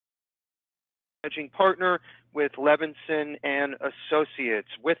managing partner with Levinson and Associates.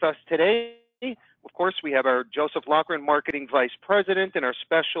 With us today, of course, we have our Joseph Lochran, Marketing Vice President, and our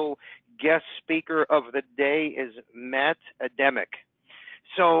special guest speaker of the day is Matt Ademick.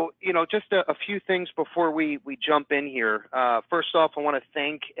 So, just a few things before we jump in here. First off, I want to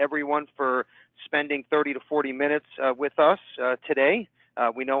thank everyone for spending 30 to 40 minutes with us today.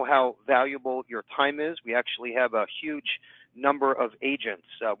 We know how valuable your time is. We actually have a huge number of agents,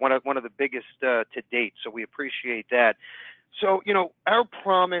 one of the biggest to date. So we appreciate that. So, our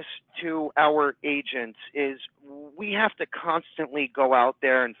promise to our agents is we have to constantly go out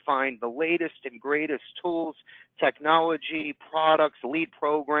there and find the latest and greatest tools, technology, products, lead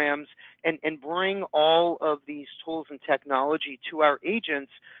programs, and bring all of these tools and technology to our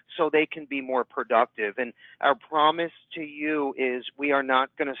agents so they can be more productive. And our promise to you is we are not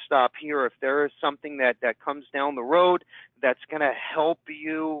going to stop here. If there is something that comes down the road that's going to help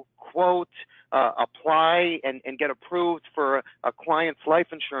you quote, apply and get approved for a client's life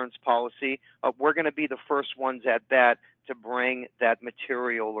insurance policy, we're going to be the first ones at bat to bring that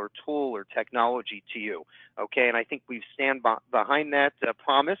material or tool or technology to you. Okay, and I think we stand behind that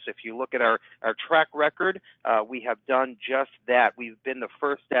promise. If you look at our track record, we have done just that. We've been the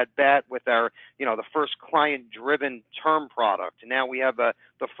first at bat with our, the first client-driven term product. Now we have the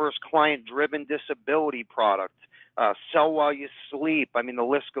first client-driven disability product. Sell while you sleep. I mean, the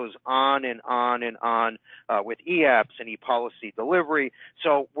list goes on and on and on with e-apps and e-policy delivery.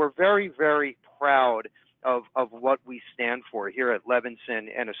 So we're very, very proud of what we stand for here at Levinson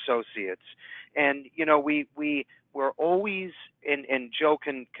and Associates. And, we're always, and Joe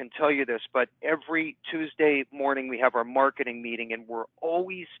can tell you this, but every Tuesday morning we have our marketing meeting, and we're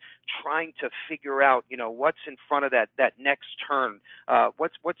always trying to figure out, what's in front of that next turn.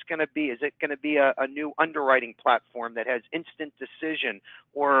 What's going to be? Is it going to be a new underwriting platform that has instant decision,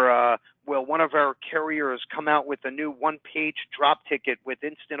 or will one of our carriers come out with a new one-page drop ticket with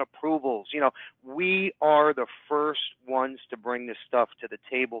instant approvals? We are the first ones to bring this stuff to the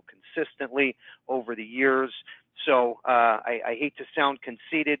table consistently over the years. So I hate to sound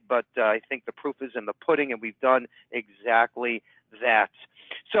conceited, but I think the proof is in the pudding, and we've done exactly that.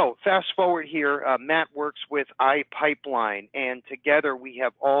 So fast forward here, Matt works with iPipeline, and together we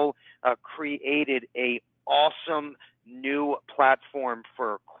have all created a awesome new platform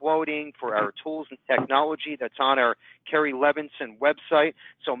for quoting, for our tools and technology that's on our Kerry Levinson website.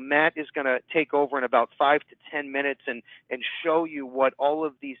 So Matt is going to take over in about 5 to 10 minutes and show you what all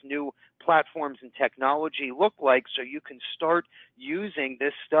of these new platforms and technology look like so you can start using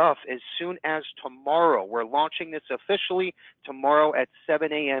this stuff as soon as tomorrow. We're launching this officially tomorrow at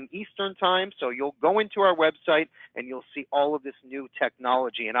 7 a.m. Eastern time. So you'll go into our website and you'll see all of this new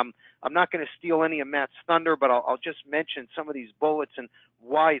technology. And I'm not going to steal any of Matt's thunder, but I'll just mention some of these bullets and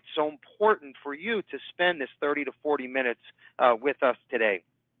why it's so important for you to spend this 30 to 40 minutes with us today.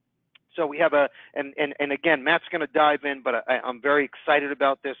 So we have and again, Matt's going to dive in, but I'm very excited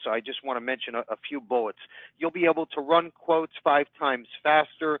about this, so I just want to mention a few bullets. You'll be able to run quotes 5 times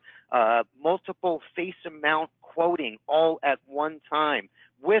faster, multiple face amount quoting all at one time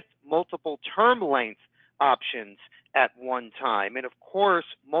with multiple term length options at one time, and of course,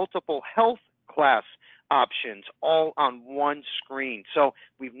 multiple health class options all on one screen. So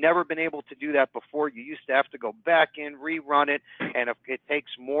we've never been able to do that before. You used to have to go back in, rerun it, and if it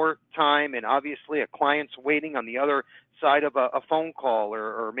takes more time, and obviously a client's waiting on the other side of a phone call,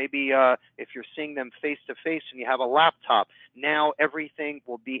 or maybe if you're seeing them face to face and you have a laptop, now everything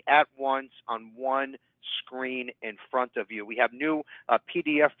will be at once on one screen in front of you. We have new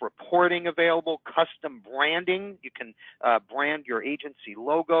PDF reporting available, custom branding. You can brand your agency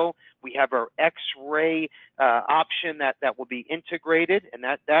logo. We have our X-ray option that will be integrated, and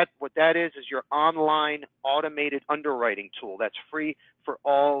what that is your online automated underwriting tool that's free for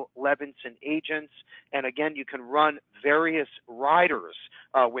all Levinson agents. And again, you can run various riders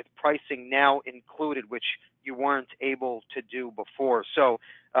with pricing now included, which you weren't able to do before. So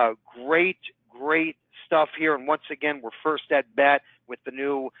great stuff here. And once again, we're first at bat with the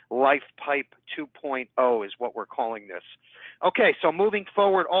new LifePipe 2.0 is what we're calling this. Okay, so moving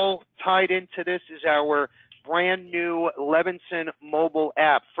forward, all tied into this is our brand new Levinson mobile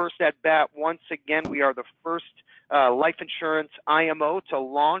app. First at bat, once again, we are the first life insurance IMO to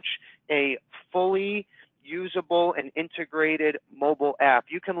launch a fully usable and integrated mobile app.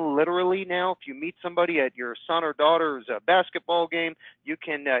 You can literally now, if you meet somebody at your son or daughter's basketball game, you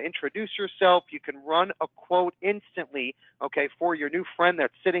can introduce yourself. You can run a quote instantly, okay, for your new friend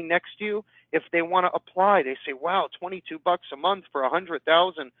that's sitting next to you. If they want to apply, they say, wow, $22 a month for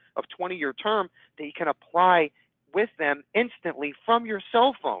 $100,000 of 20-year term, they can apply with them instantly from your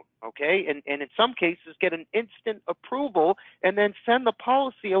cell phone, okay? And in some cases, get an instant approval and then send the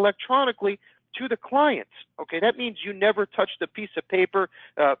policy electronically to the clients, okay? That means you never touched a piece of paper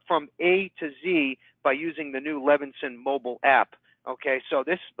from A to Z by using the new Levinson mobile app, okay? So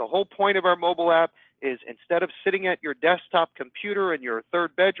the whole point of our mobile app is instead of sitting at your desktop computer in your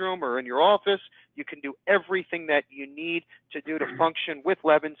third bedroom or in your office, you can do everything that you need to do to function with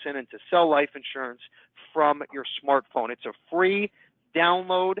Levinson and to sell life insurance from your smartphone. It's a free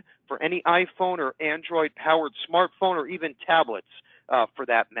download for any iPhone or Android powered smartphone or even tablets for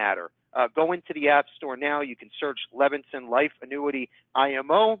that matter. Go into the App Store now. You can search Levinson Life Annuity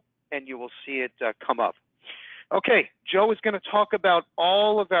IMO and you will see it come up. Okay, Joe is going to talk about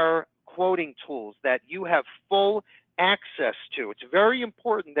all of our quoting tools that you have full access to. It's very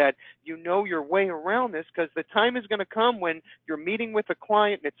important that you know your way around this because the time is going to come when you're meeting with a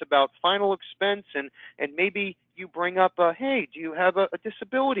client and it's about final expense and maybe you bring up, hey, do you have a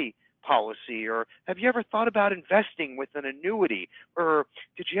disability policy, or have you ever thought about investing with an annuity, or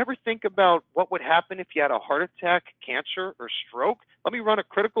did you ever think about what would happen if you had a heart attack, cancer, or stroke? Let me run a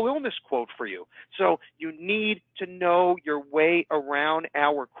critical illness quote for you. So you need to know your way around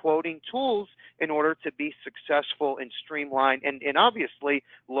our quoting tools in order to be successful and streamlined and obviously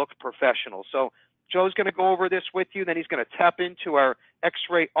look professional. So Joe's going to go over this with you, then he's going to tap into our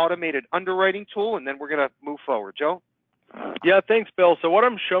X-ray automated underwriting tool, and then we're going to move forward. Joe? Yeah, thanks, Bill. So what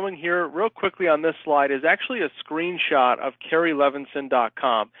I'm showing here real quickly on this slide is actually a screenshot of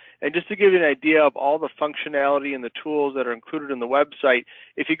CarrieLevinson.com. And just to give you an idea of all the functionality and the tools that are included in the website,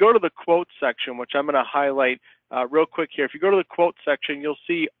 if you go to the quote section, which I'm going to highlight real quick here, if you go to the quote section, you'll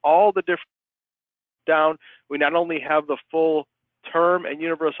see all the different down. We not only have the full term and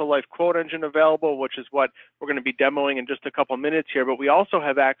universal life quote engine available, which is what we're going to be demoing in just a couple minutes here, but we also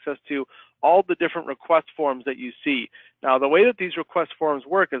have access to all the different request forms that you see. Now, the way that these request forms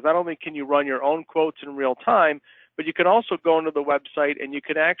work is not only can you run your own quotes in real time, but you can also go into the website and you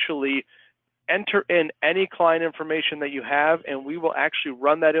can actually enter in any client information that you have, and we will actually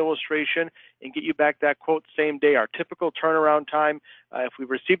run that illustration and get you back that quote same day. Our typical turnaround time, if we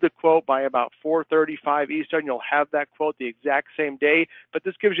receive the quote by about 4:35 Eastern, you'll have that quote the exact same day, but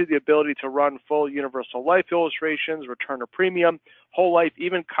this gives you the ability to run full universal life illustrations, return a premium, whole life,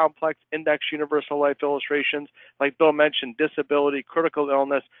 even complex index universal life illustrations, like Bill mentioned, disability, critical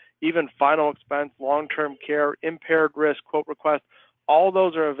illness, even final expense, long-term care, impaired risk, quote request. All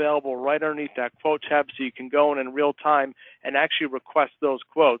those are available right underneath that quote tab, so you can go in real time and actually request those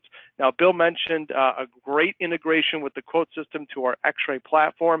quotes. Now, Bill mentioned a great integration with the quote system to our X-ray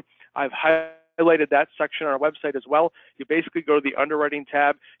platform. I've highlighted that section on our website as well. You basically go to the underwriting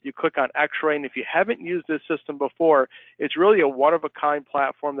tab, you click on X-ray, and if you haven't used this system before, it's really a one-of-a-kind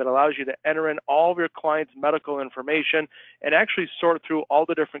platform that allows you to enter in all of your clients' medical information and actually sort through all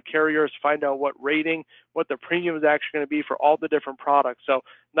the different carriers, find out what rating, what the premium is actually going to be for all the different products. So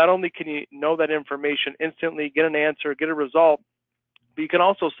not only can you know that information instantly, get an answer, get a result, but you can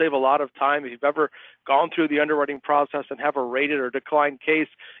also save a lot of time. If you've ever gone through the underwriting process and have a rated or declined case,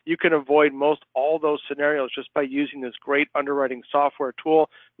 you can avoid most all those scenarios just by using this great underwriting software tool.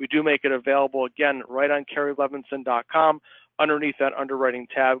 We do make it available, again, right on CarrieLevinson.com. Underneath that underwriting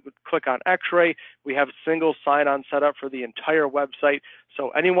tab, click on X-ray. We have single sign-on set up for the entire website. So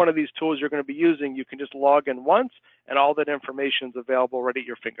any one of these tools you're going to be using, you can just log in once, and all that information is available right at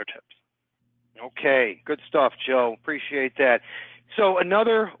your fingertips. Okay, good stuff, Joe. Appreciate that. So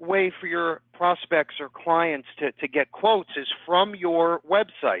another way for your prospects or clients to get quotes is from your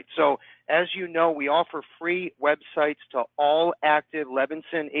website. So as you know, we offer free websites to all active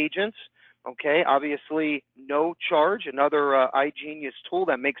Levinson agents. Okay, obviously no charge, another iGenius tool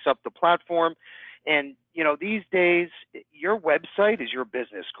that makes up the platform. And, you know, these days, your website is your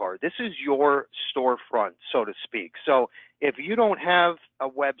business card. This is your storefront, so to speak. So if you don't have a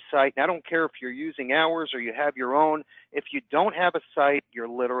website, and I don't care if you're using ours or you have your own, if you don't have a site, you're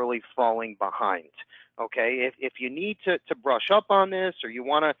literally falling behind. Okay, if you need to brush up on this, or you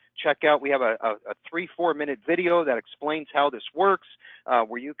want to check out, we have a 3-4 minute video that explains how this works,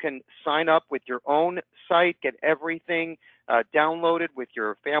 where you can sign up with your own site, get everything downloaded with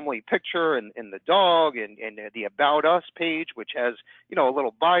your family picture and the dog and the About Us page, which has, you know, a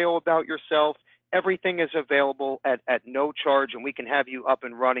little bio about yourself. Everything is available at no charge, and we can have you up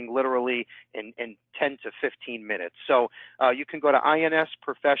and running literally in 10 to 15 minutes. So you can go to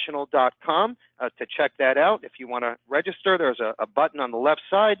insprofessional.com to check that out. If you want to register, there's a button on the left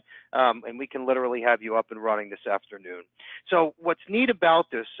side, and we can literally have you up and running this afternoon. So what's neat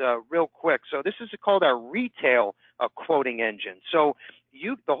about this, real quick, so this is called our retail quoting engine. So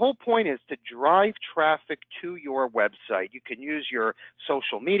the whole point is to drive traffic to your website. You can use your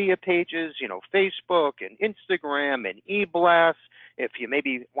social media pages, Facebook and Instagram and eBlast. If you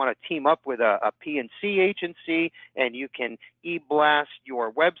maybe want to team up with a P&C agency, and you can eBlast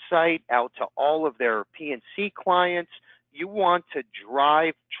your website out to all of their P&C clients, you want to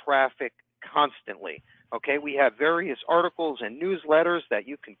drive traffic constantly. Okay, we have various articles and newsletters that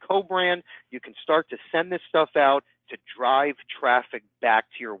you can co-brand. You can start to send this stuff out to drive traffic back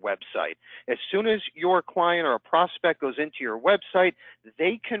to your website. As soon as your client or a prospect goes into your website,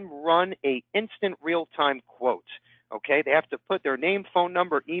 they can run an instant real-time quote. Okay, they have to put their name, phone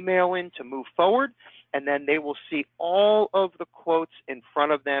number, email in to move forward, and then they will see all of the quotes in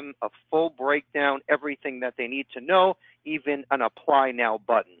front of them, a full breakdown, everything that they need to know, even an apply now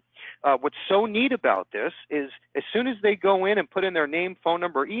button. What's so neat about this is as soon as they go in and put in their name, phone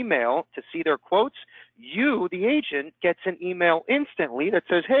number, email to see their quotes, you, the agent, gets an email instantly that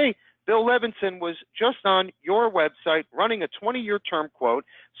says, hey, Bill Levinson was just on your website running a 20-year term quote,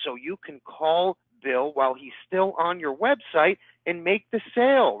 so you can call Bill while he's still on your website and make the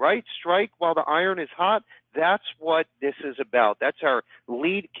sale, right? Strike while the iron is hot. That's what this is about. That's our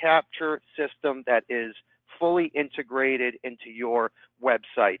lead capture system that is fully integrated into your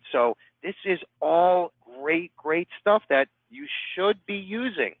website. So this is all great stuff that you should be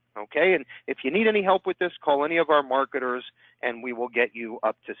using, okay? And if you need any help with this, call any of our marketers and we will get you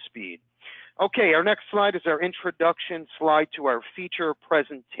up to speed. Okay, our next slide is our introduction slide to our feature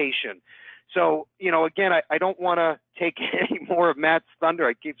presentation. So, again, I don't want to take any more of Matt's thunder.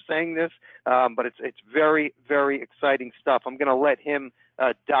 I keep saying this, but it's very, very exciting stuff. I'm going to let him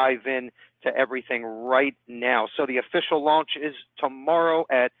dive in to everything right now. So the official launch is tomorrow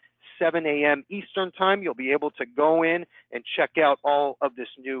at 7 a.m. Eastern Time. You'll be able to go in and check out all of this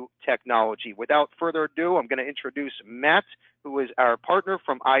new technology. Without further ado, I'm going to introduce Matt, who is our partner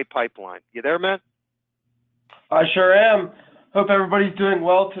from iPipeline. You there, Matt? I sure am. Hope everybody's doing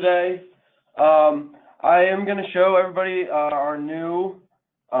well today. I am going to show everybody our new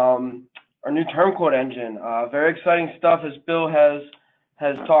term quote engine. Very exciting stuff, as Bill has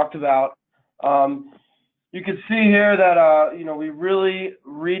talked about. You can see here that we really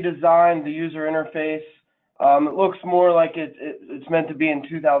redesigned the user interface. It looks more like it's meant to be in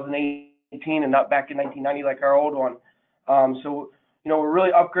 2018 and not back in 1990 like our old one. So we're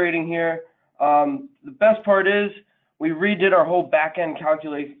really upgrading here. The best part is we redid our whole back-end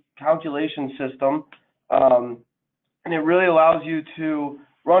calculation system, and it really allows you to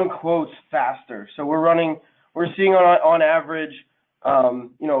run quotes faster. So we're seeing on average,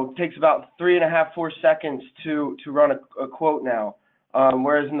 it takes about 3.5-4 seconds to run a quote now,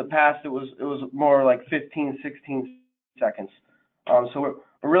 whereas in the past it was more like 15-16 seconds. So we're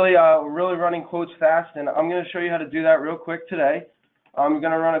really running quotes fast, and I'm going to show you how to do that real quick today. I'm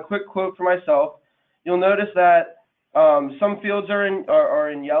going to run a quick quote for myself. You'll notice that some fields are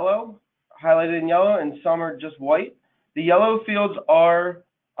in yellow, highlighted in yellow, and some are just white. The yellow fields are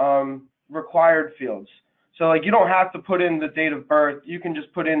required fields. So you don't have to put in the date of birth. You can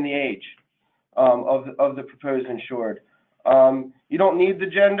just put in the age of the proposed insured. You don't need the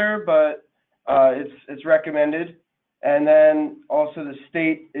gender, but it's recommended. And then also the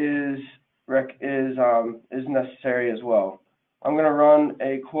state is necessary as well. I'm going to run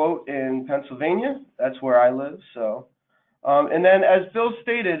a quote in Pennsylvania. That's where I live. So, and then as Bill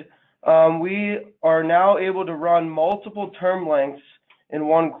stated, we are now able to run multiple term lengths in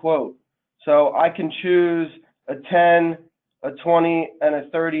one quote. So I can choose a 10, a 20, and a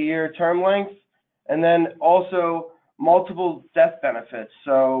 30-year term length, and then also multiple death benefits,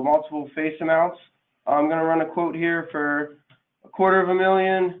 so multiple face amounts. I'm going to run a quote here for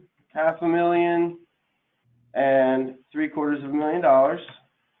 $250,000, $500,000, and $750,000.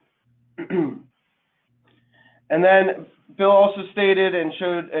 And then Bill also stated and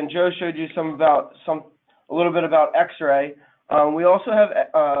Joe showed you a little bit about X-ray. We also have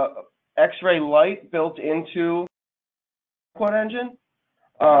X-ray Lite built into quote engine.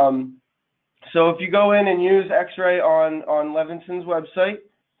 So if you go in and use X-ray on Levinson's website,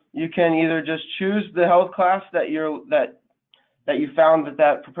 you can either just choose the health class that you found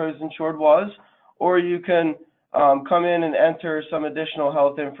that proposed insured was, or you can come in and enter some additional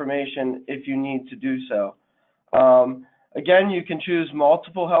health information if you need to do so. Again, you can choose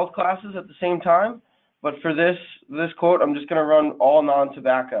multiple health classes at the same time, but for this quote, I'm just going to run all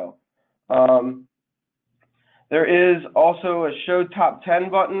non-tobacco. There is also a show top 10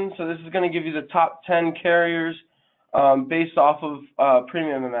 button, so this is going to give you the top 10 carriers based off of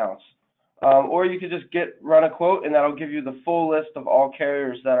premium amounts. Or you could just run a quote, and that'll give you the full list of all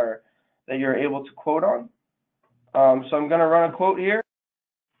carriers that you're able to quote on. So I'm going to run a quote here.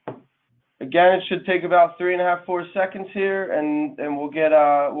 Again, it should take about 3.5, 4 seconds here, and we'll get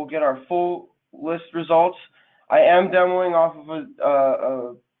our full list results. I am demoing off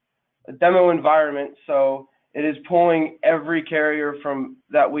of a demo environment, so it is pulling every carrier from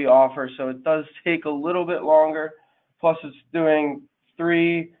that we offer. So it does take a little bit longer. Plus, it's doing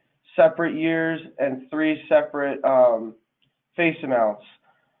 3 separate years and 3 separate face amounts.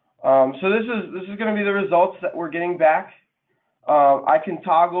 So this is going to be the results that we're getting back. I can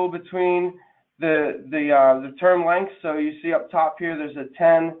toggle between the term lengths. So you see up top here, there's a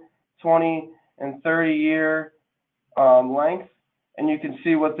 10, 20, and 30 year length, and you can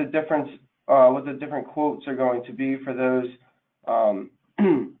see what the difference, what the different quotes are going to be for those for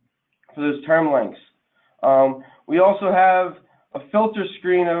those term lengths. We also have a filter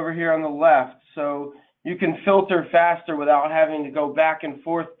screen over here on the left, so you can filter faster without having to go back and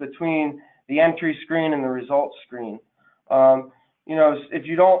forth between the entry screen and the results screen. You know, if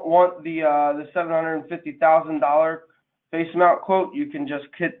you don't want the $750,000 face amount quote, you can just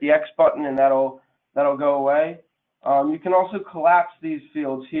hit the X button and that'll go away. You can also collapse these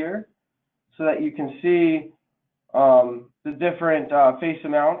fields here so that you can see the different face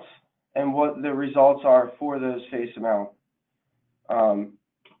amounts and what the results are for those face amounts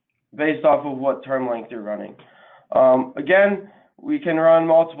based off of what term length you're running. Again, we can run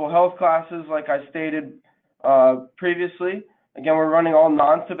multiple health classes like I stated previously. Again, we're running all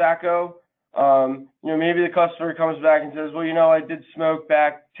non-tobacco. You know, maybe the customer comes back and says, well, you know, I did smoke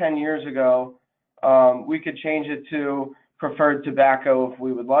back 10 years ago. We could change it to preferred tobacco if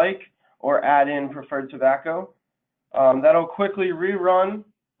we would like, or add in preferred tobacco. That'll quickly rerun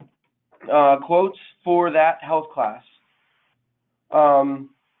quotes for that health class. And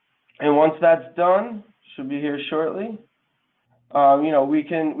once that's done, should be here shortly. You know, we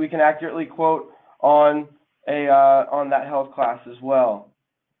can accurately quote on that health class as well.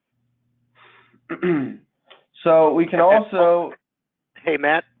 So we can also. Hey,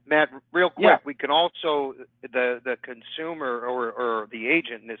 Matt, real quick, yeah. We can also, the consumer or the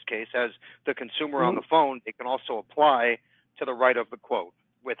agent in this case, has the consumer on the phone, they can also apply to the right of the quote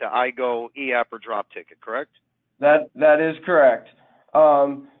with the iGo e-app or drop ticket, correct? That is correct.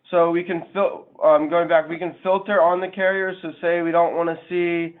 So we can going back, we can filter on the carrier. So say we don't want to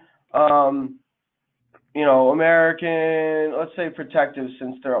see, you know, American, let's say Protective,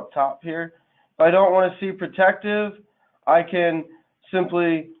 since they're up top here. If I don't want to see Protective, I can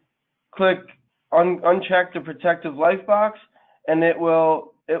simply click uncheck the Protective Life box, and it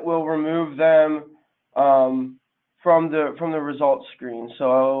will remove them from the results screen.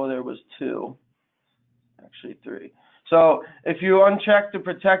 So there was 2, actually 3. So if you uncheck the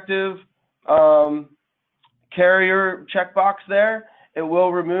Protective carrier checkbox there, it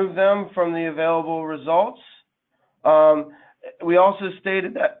will remove them from the available results. We also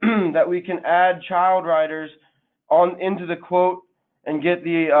stated that that we can add child riders into the quote and get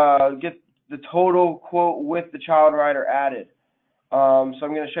the total quote with the child rider added. So I'm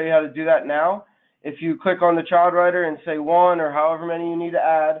going to show you how to do that now. If you click on the child rider and say 1 or however many you need to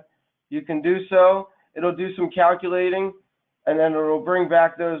add, you can do so. It'll do some calculating, and then it'll bring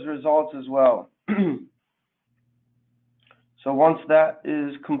back those results as well. So once that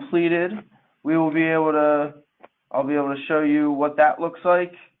is completed, I'll be able to show you what that looks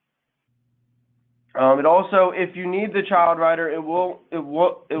like. It also, if you need the child rider, it will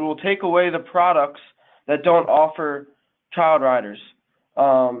take away the products that don't offer child riders.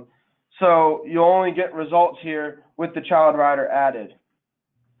 So you'll only get results here with the child rider added.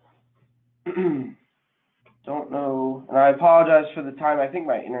 Don't know, and I apologize for the time. I think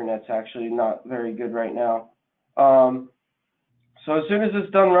my internet's actually not very good right now. So as soon as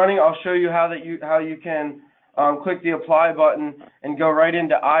it's done running, I'll show you how you can click the apply button and go right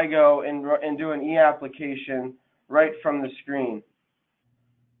into iGo and do an e-application right from the screen.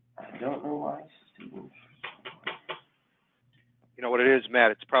 I don't know why. You know what it is, Matt?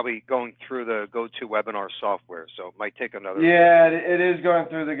 It's probably going through the GoToWebinar software, so it might take another. Yeah, it is going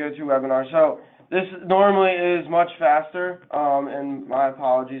through the GoToWebinar. So this normally is much faster, and my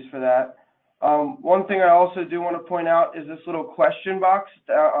apologies for that. One thing I also do want to point out is this little question box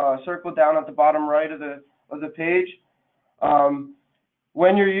circled down at the bottom right of the page.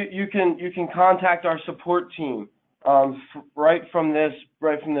 When you can contact our support team right from this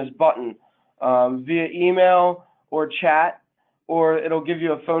button via email or chat, or it'll give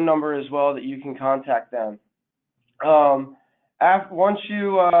you a phone number as well that you can contact them. Once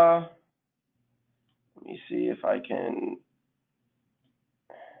you let me see if I can.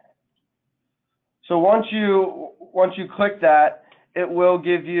 So once you click that, it will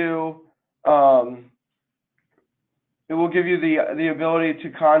give you the ability to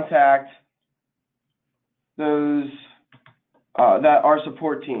contact those that our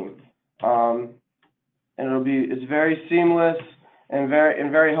support team, and it's very seamless and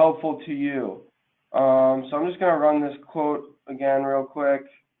very helpful to you. So I'm just going to run this quote again real quick.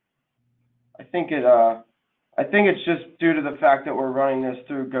 I think it's just due to the fact that we're running this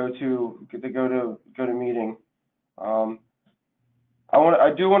through GoToMeeting.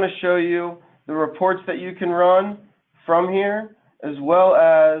 I do want to show you the reports that you can run from here, as well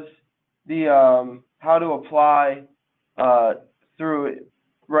as the how to apply through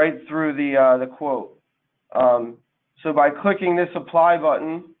the quote. So by clicking this apply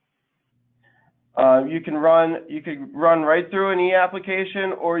button, you could run right through an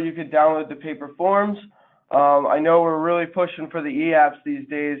e-application, or you could download the paper forms. I know we're really pushing for the e-apps these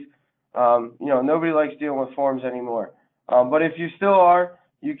days. Nobody likes dealing with forms anymore. But if you still are,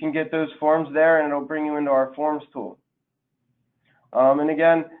 you can get those forms there, and it'll bring you into our forms tool. And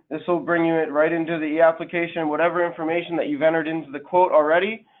again, this will bring you right into the e-application. Whatever information that you've entered into the quote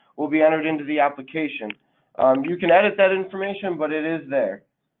already will be entered into the application. You can edit that information, but it is there.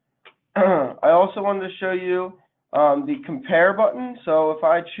 I also wanted to show you the compare button. So if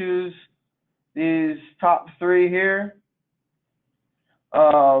I choose these top three here,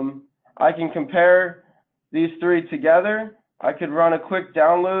 I can compare these three together. I could run a quick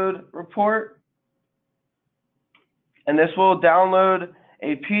download report, and this will download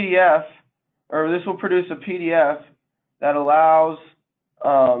a PDF, or this will produce a PDF that allows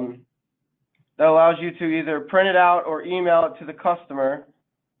you to either print it out or email it to the customer.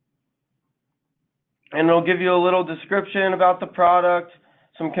 And it'll give you a little description about the product,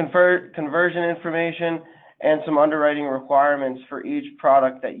 some conversion information, and some underwriting requirements for each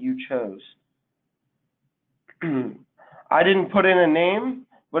product that you chose. I didn't put in a name,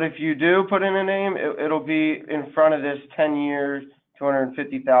 but if you do put in a name, it'll be in front of this 10 years,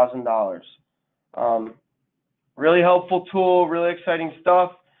 $250,000. Really helpful tool, really exciting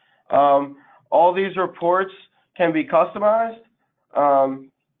stuff. All these reports can be customized.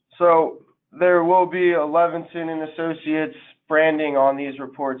 So there will be Levinson and Associates branding on these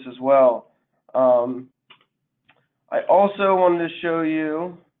reports as well. I also wanted to show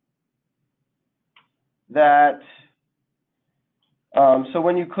you that, so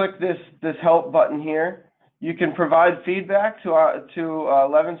when you click this help button here, you can provide feedback to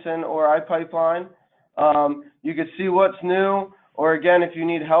Levinson or iPipeline. You can see what's new, or again, if you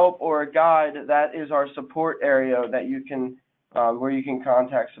need help or a guide, that is our support area that you can where you can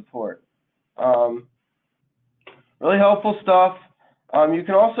contact support. Really helpful stuff. You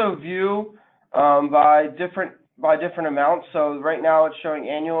can also view by different amounts. So right now it's showing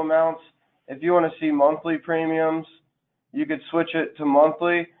annual amounts. If you want to see monthly premiums, you could switch it to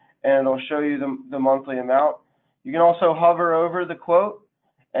monthly, and it'll show you the monthly amount. You can also hover over the quote,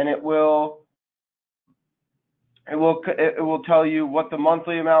 and it will tell you what the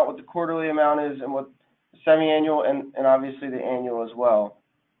monthly amount, what the quarterly amount is, and what the semi-annual and obviously the annual as well.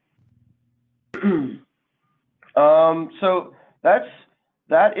 So that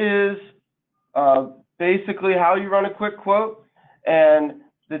is basically how you run a quick quote, and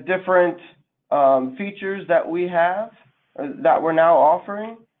the different features that we have, that we're now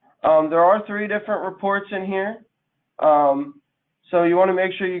offering. There are 3 different reports in here. So you want to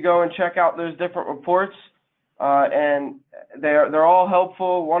make sure you go and check out those different reports, and they're all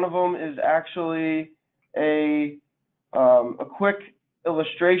helpful. One of them is actually a quick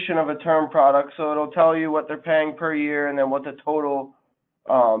illustration of a term product, so it'll tell you what they're paying per year and then what the total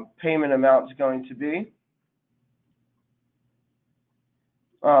payment amount is going to be.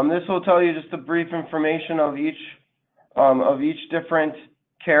 This will tell you just the brief information of each different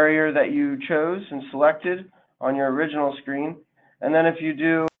carrier that you chose and selected on your original screen. And then if you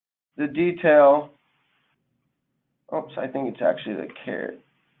do the detail, oops, I think it's actually the carrier.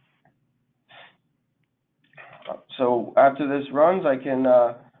 So after this runs, I can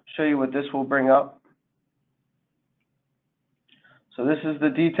show you what this will bring up. So this is the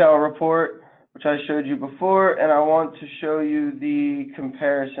detail report, which I showed you before, and I want to show you the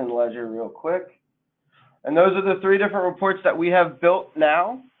comparison ledger real quick. And those are the 3 different reports that we have built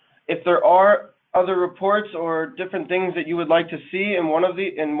now. If there are other reports or different things that you would like to see in one of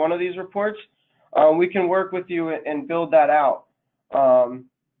these reports, we can work with you and build that out.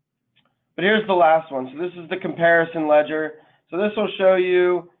 But here's the last one. So this is the comparison ledger. So this will show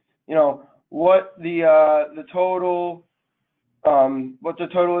you, what the total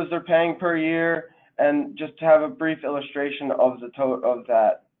is they're paying per year, and just to have a brief illustration of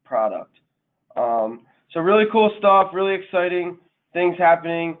that product. So really cool stuff, really exciting things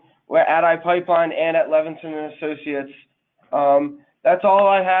happening at iPipeline and at Levinson and Associates. That's all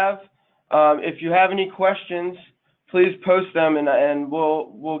I have. If you have any questions, please post them and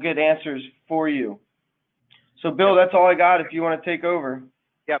we'll get answers for you. So Bill, that's all I got if you want to take over.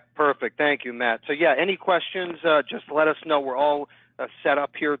 Yep, perfect. Thank you, Matt. So yeah, any questions, just let us know. We're all set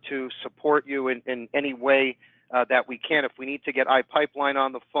up here to support you in any way that we can. If we need to get iPipeline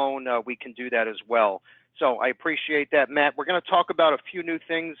on the phone, we can do that as well. So I appreciate that, Matt. We're going to talk about a few new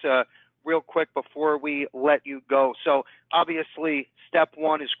things real quick before we let you go. So obviously, step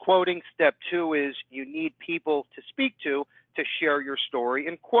one is quoting. Step two is you need people to speak to share your story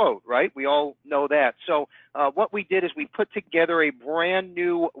and quote, right? We all know that. So what we did is we put together a brand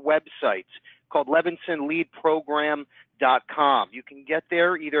new website called LevinsonLeadProgram.com. You can get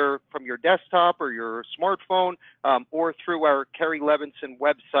there either from your desktop or your smartphone or through our Kerry Levinson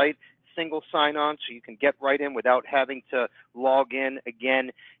website, single sign-on, so you can get right in without having to log in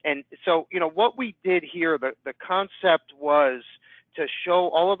again. And so, you know, what we did here, the concept was to show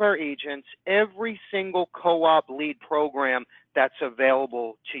all of our agents every single co-op lead program that's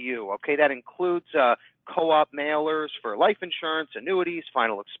available to you. Okay, that includes co-op mailers for life insurance, annuities,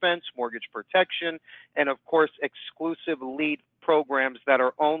 final expense, mortgage protection, and of course, exclusive lead programs that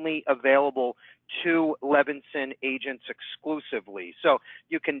are only available to Levinson agents exclusively. So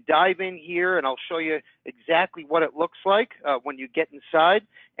you can dive in here and I'll show you exactly what it looks like when you get inside.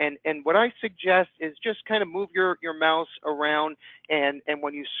 And what I suggest is just kind of move your mouse around and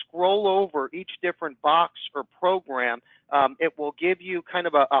when you scroll over each different box or program, it will give you kind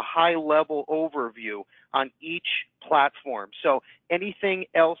of a high level overview on each platform. So anything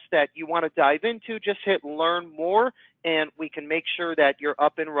else that you want to dive into, just hit learn more and we can make sure that you're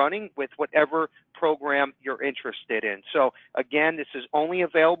up and running with whatever program you're interested in. So again, this is only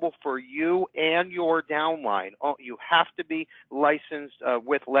available for you and your downline. You have to be licensed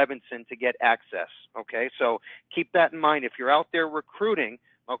with Levinson to get access, okay? So keep that in mind. If you're out there recruiting,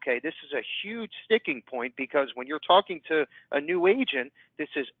 okay, this is a huge sticking point because when you're talking to a new agent, this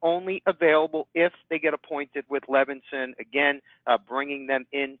is only available if they get appointed with Levinson, again, bringing them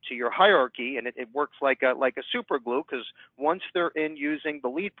into your hierarchy, and it works like a super glue because once they're in using the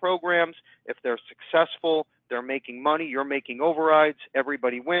lead programs, if they're successful, they're making money, you're making overrides,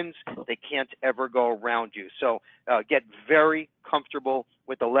 everybody wins, they can't ever go around you. So get very comfortable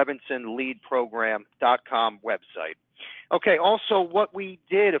with the LevinsonLeadProgram.com website. Okay, also what we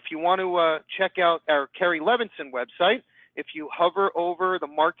did, if you want to check out our Kerry Levinson website, if you hover over the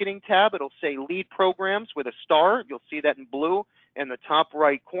marketing tab, it'll say lead programs with a star. You'll see that in blue in the top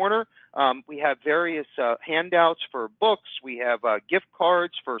right corner. We have various handouts for books. We have gift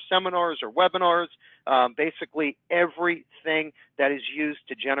cards for seminars or webinars. Basically everything that is used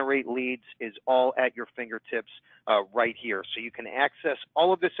to generate leads is all at your fingertips right here. So you can access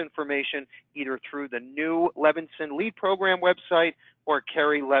all of this information either through the new Levinson Lead Program website or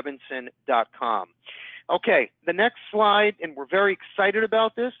KerryLevinson.com. Okay, the next slide, and we're very excited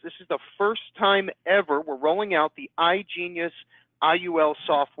about this. This is the first time ever we're rolling out the iGenius IUL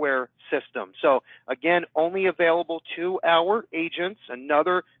software system. So again, only available to our agents,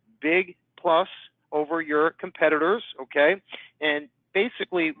 another big plus over your competitors, okay? And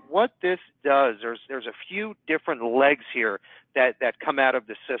basically what this does, there's a few different legs here that come out of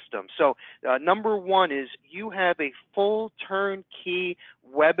the system. So number one is you have a full turnkey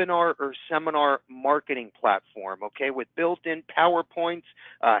webinar or seminar marketing platform, okay, with built-in PowerPoints,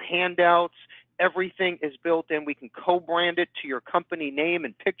 handouts. Everything is built in. We can co-brand it to your company name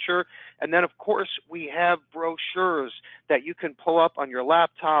and picture. And then, of course, we have brochures that you can pull up on your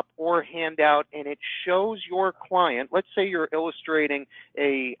laptop or handout, and it shows your client. Let's say you're illustrating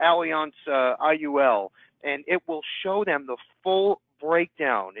a Allianz IUL, and it will show them the full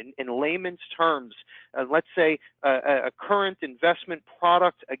breakdown in layman's terms. Let's say a current investment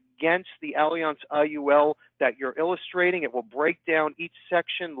product against the Allianz IUL that you're illustrating. It will break down each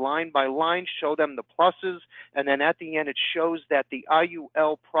section line by line, show them the pluses, and then at the end it shows that the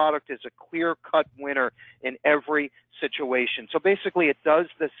IUL product is a clear-cut winner in every situation. So basically it does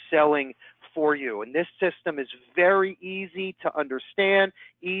the selling for you. And this system is very easy to understand,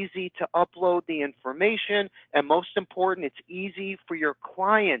 easy to upload the information, and most important, it's easy for your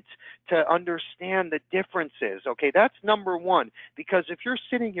client to understand the differences. Okay, that's number one, because if you're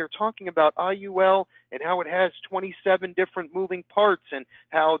sitting here talking about IUL and how it has 27 different moving parts and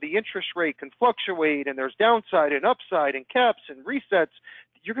how the interest rate can fluctuate and there's downside and upside and caps and resets,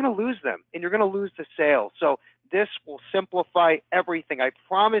 you're going to lose them and you're going to lose the sale. So this will simplify everything. I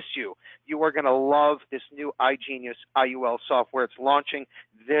promise you, you are going to love this new iGenius IUL software. It's launching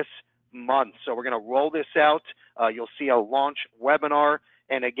this month. So we're going to roll this out. You'll see a launch webinar,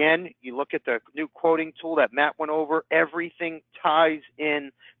 And again, you look at the new quoting tool that Matt went over, everything ties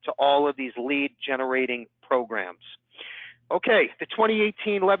in to all of these lead generating programs. Okay, the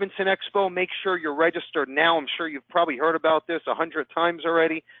 2018 Levinson Expo, make sure you're registered now. I'm sure you've probably heard about this 100 times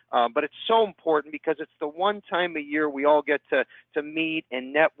already, but it's so important because it's the one time a year we all get to meet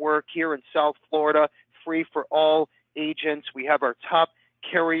and network here in South Florida, free for all agents. We have our top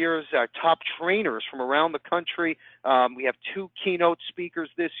carriers, our top trainers from around the country. We have 2 keynote speakers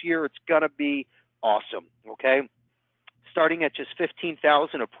this year. It's going to be awesome, okay? Starting at just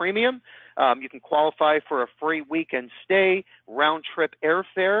 $15,000 a premium. You can qualify for a free weekend stay, round trip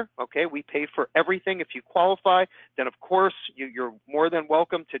airfare. Okay, we pay for everything if you qualify. Then, of course, you're more than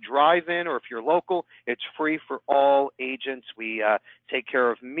welcome to drive in, or if you're local, it's free for all agents. We take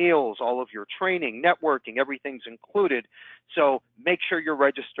care of meals, all of your training, networking, everything's included. So make sure you're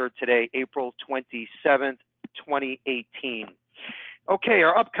registered today, April 27th, 2018. Okay,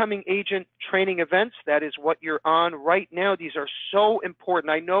 our upcoming agent training events, that is what you're on right now. These are so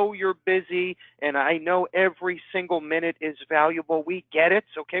important. I know you're busy, and I know every single minute is valuable. We get it,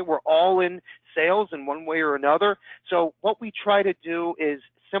 okay? We're all in sales in one way or another. So what we try to do is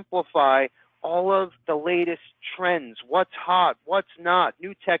simplify all of the latest trends, what's hot, what's not,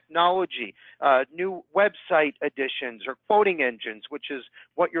 new technology, new website additions or quoting engines, which is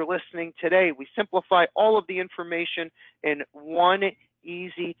what you're listening today. We simplify all of the information in one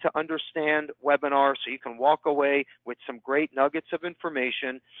easy to understand webinar so you can walk away with some great nuggets of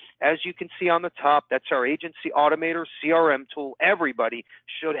information. As you can see on the top, that's our Agency Automator CRM tool. Everybody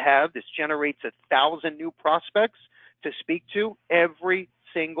should have. This generates 1,000 new prospects to speak to every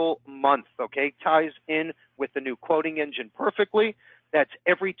single month, okay? Ties in with the new quoting engine perfectly. That's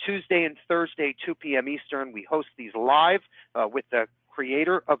every Tuesday and Thursday, 2 p.m. Eastern. We host these live with the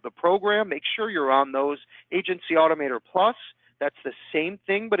creator of the program. Make sure you're on those. Agency Automator Plus, that's the same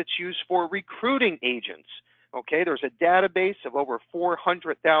thing, but it's used for recruiting agents. Okay, there's a database of over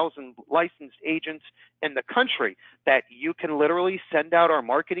 400,000 licensed agents in the country that you can literally send out our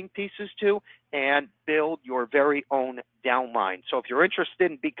marketing pieces to and build your very own downline. So if you're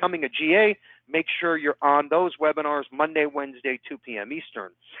interested in becoming a GA, make sure you're on those webinars Monday, Wednesday, 2 p.m.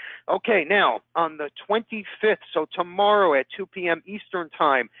 Eastern. Okay, now on the 25th, so tomorrow at 2 p.m. Eastern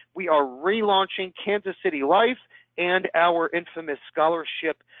time, we are relaunching Kansas City Life and our infamous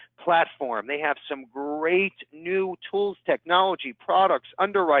scholarship platform. They have some great new tools, technology, products,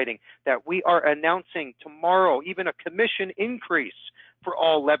 underwriting that we are announcing tomorrow, even a commission increase for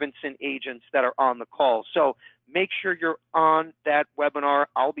all Levinson agents that are on the call. So make sure you're on that webinar.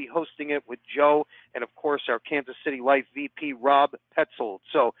 I'll be hosting it with Joe and, of course, our Kansas City Life VP, Rob Petzold.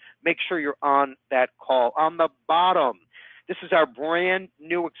 So make sure you're on that call. On the bottom, this is our brand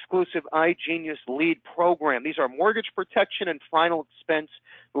new exclusive iGenius lead program. These are mortgage protection and final expense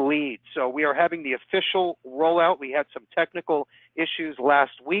leads. So we are having the official rollout. We had some technical issues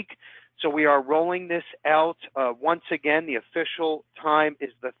last week. So we are rolling this out once again. The official time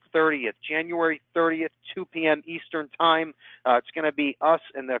is the 30th, January 30th, 2 p.m. Eastern time. It's going to be us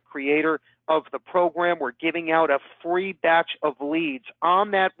and the creator of the program. We're giving out a free batch of leads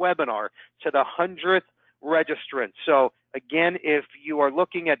on that webinar to the 100th registrant. So again, if you are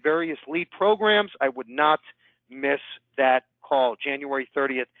looking at various lead programs, I would not miss that call, January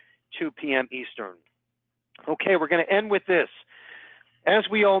 30th, 2 p.m. Eastern. Okay, we're going to end with this. As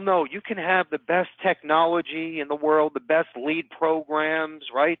we all know, you can have the best technology in the world, the best lead programs,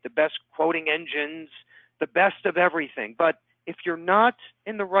 right? The best quoting engines, the best of everything. But if you're not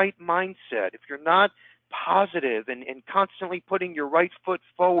in the right mindset, if you're not positive and constantly putting your right foot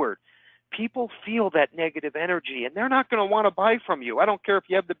forward, people feel that negative energy and they're not going to want to buy from you. I don't care if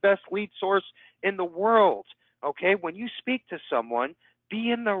you have the best lead source in the world, okay? When you speak to someone, be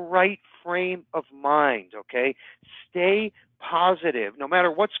in the right frame of mind, okay? Stay positive. No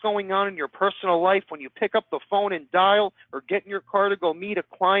matter what's going on in your personal life, when you pick up the phone and dial or get in your car to go meet a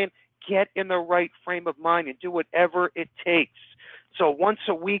client, get in the right frame of mind and do whatever it takes. So once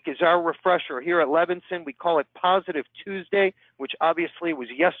a week is our refresher here at Levinson. We call it Positive Tuesday, which obviously was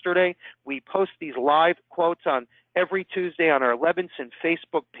yesterday. We post these live quotes on every Tuesday on our Levinson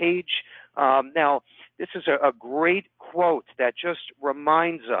Facebook page. Now, this is a great quote that just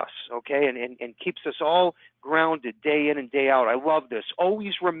reminds us, okay, and keeps us all grounded day in and day out. I love this.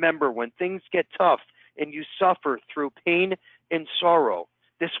 Always remember, when things get tough and you suffer through pain and sorrow,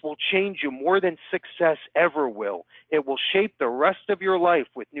 this will change you more than success ever will. It will shape the rest of your life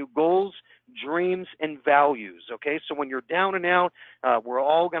with new goals, dreams, and values, okay? So when you're down and out, we're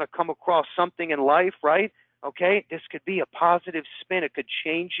all going to come across something in life, right? Okay, this could be a positive spin. It could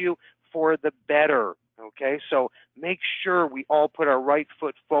change you for the better. Okay, so make sure we all put our right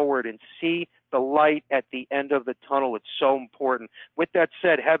foot forward and see the light at the end of the tunnel. It's so important. With that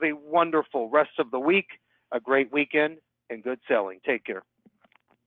said, have a wonderful rest of the week, a great weekend, and good selling. Take care.